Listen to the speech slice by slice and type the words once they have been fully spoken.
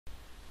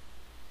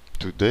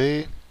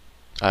Today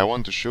I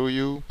want to show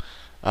you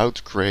how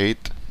to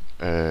create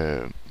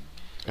a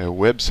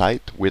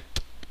website with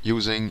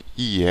using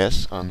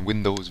IIS on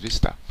Windows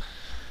Vista.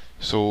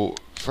 So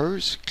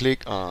first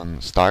click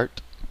on Start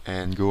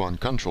and go on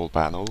Control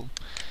Panel,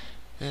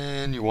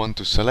 and you want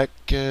to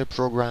select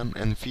Program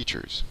and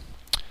Features.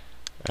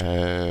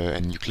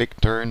 And you click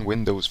Turn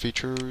Windows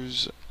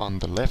Features on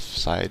the left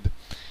side,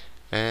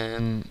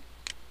 and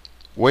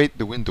wait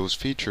the Windows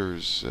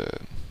Features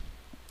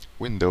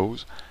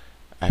windows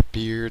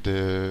appear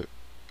the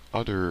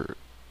other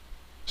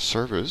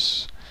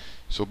service.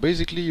 So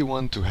basically you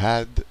want to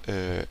add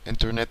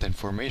Internet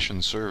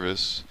Information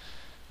Service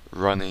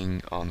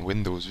running on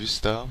Windows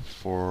Vista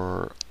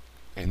for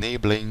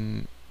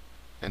enable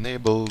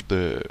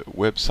the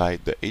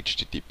website, the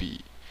HTTP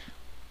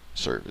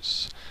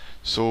service.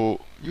 So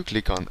you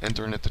click on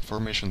Internet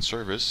Information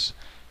Service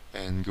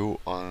and go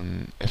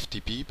on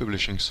FTP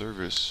Publishing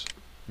Service.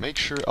 Make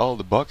sure all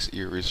the box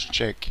here is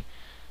checked,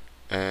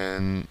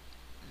 and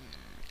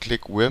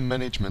click Web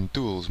Management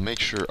Tools. Make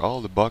sure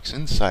all the box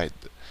inside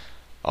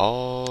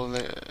all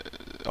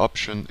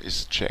option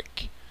is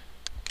checked,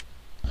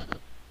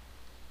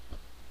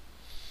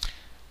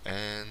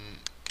 and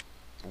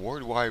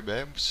World Wide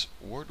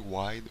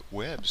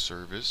Web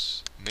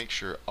Service, make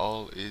sure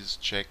all is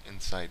checked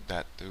inside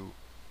that too,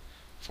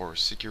 for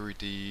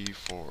security,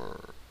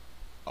 for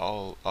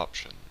all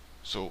option.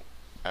 So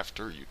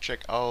after you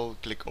check all,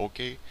 click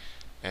OK,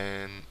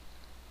 and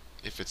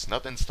if it's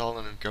not installed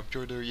on a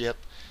computer yet,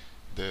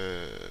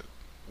 the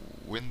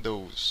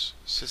Windows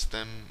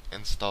system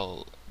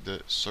install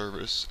the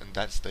service, and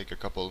that's take a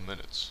couple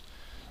minutes.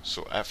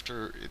 So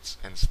after it's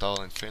installed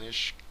and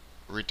finished,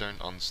 return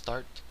on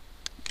Start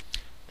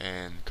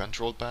and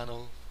Control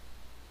Panel,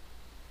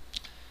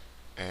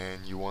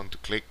 and you want to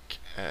click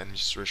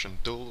Administration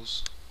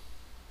Tools,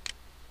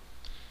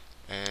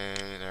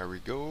 and there we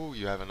go.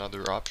 You have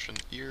another option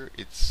here.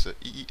 It's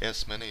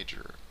IIS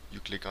Manager. You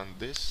click on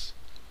this,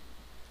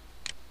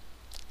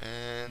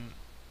 and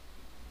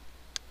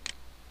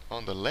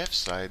on the left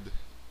side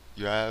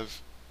you have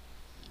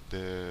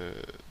the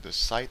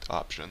site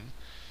option.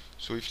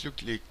 So if you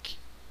click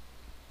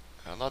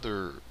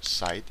another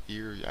site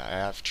here, I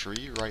have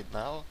 3 right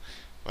now,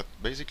 but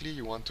basically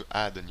you want to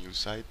add a new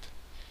site.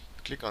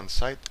 Click on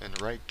site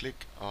and right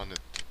click on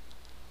it,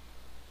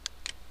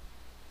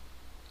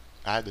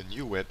 add a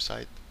new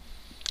website,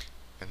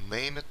 and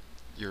name it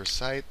your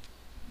site,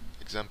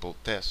 example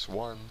test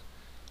 1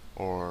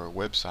 or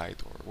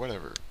website or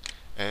whatever.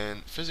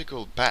 And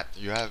physical path,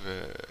 you have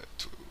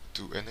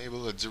to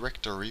enable a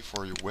directory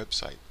for your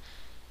website.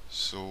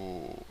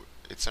 So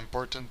it's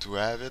important to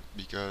have it,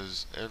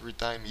 because every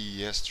time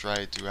IIS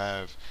try to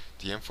have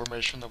the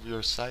information of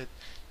your site,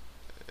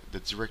 the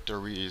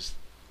directory is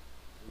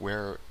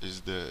where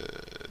is the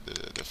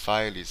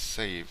file is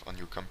saved on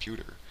your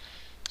computer.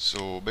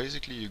 So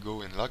basically you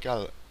go in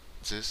local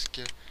disk,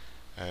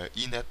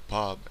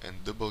 inetpub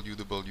and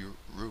www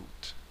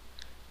root,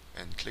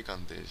 and click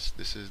on this.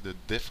 This is the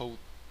default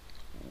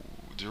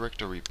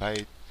directory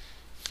path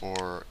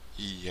for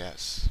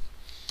IIS,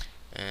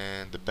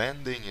 and the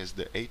banding is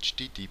the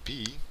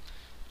HTTP.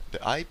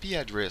 The IP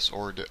address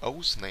or the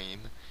host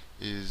name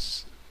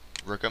is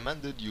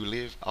recommended you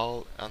leave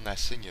all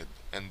unassigned,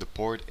 and the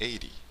port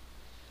 80,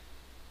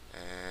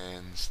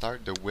 and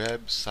start the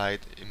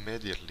website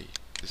immediately.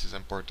 This is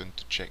important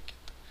to check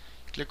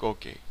it. Click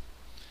OK,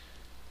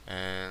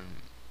 and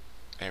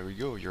there we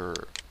go. Your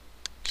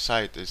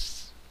site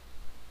is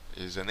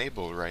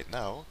enabled right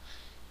now.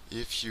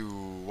 If you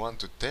want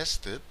to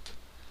test it,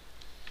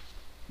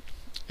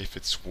 if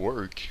it's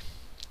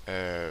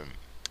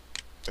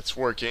it's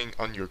working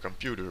on your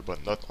computer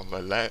but not on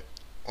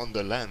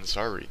the LAN,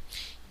 sorry,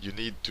 you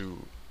need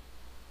to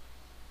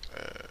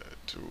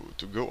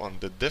go on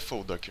the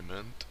default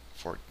document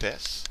for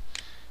tests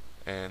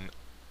and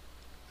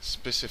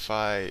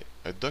specify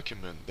a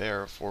document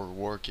there for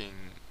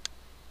working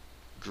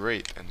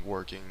great and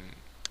working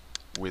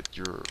with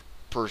your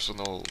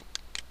personal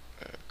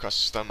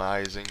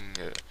customizing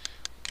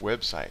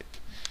website.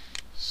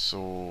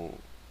 So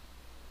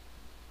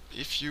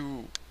if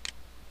you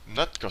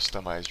not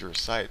customize your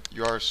site,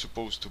 you are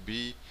supposed to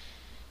be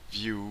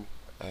view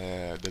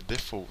the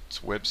default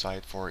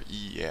website for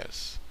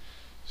IIS.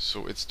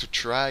 So it's to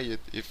try it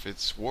if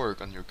it's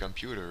work on your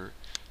computer.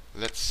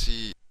 Let's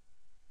see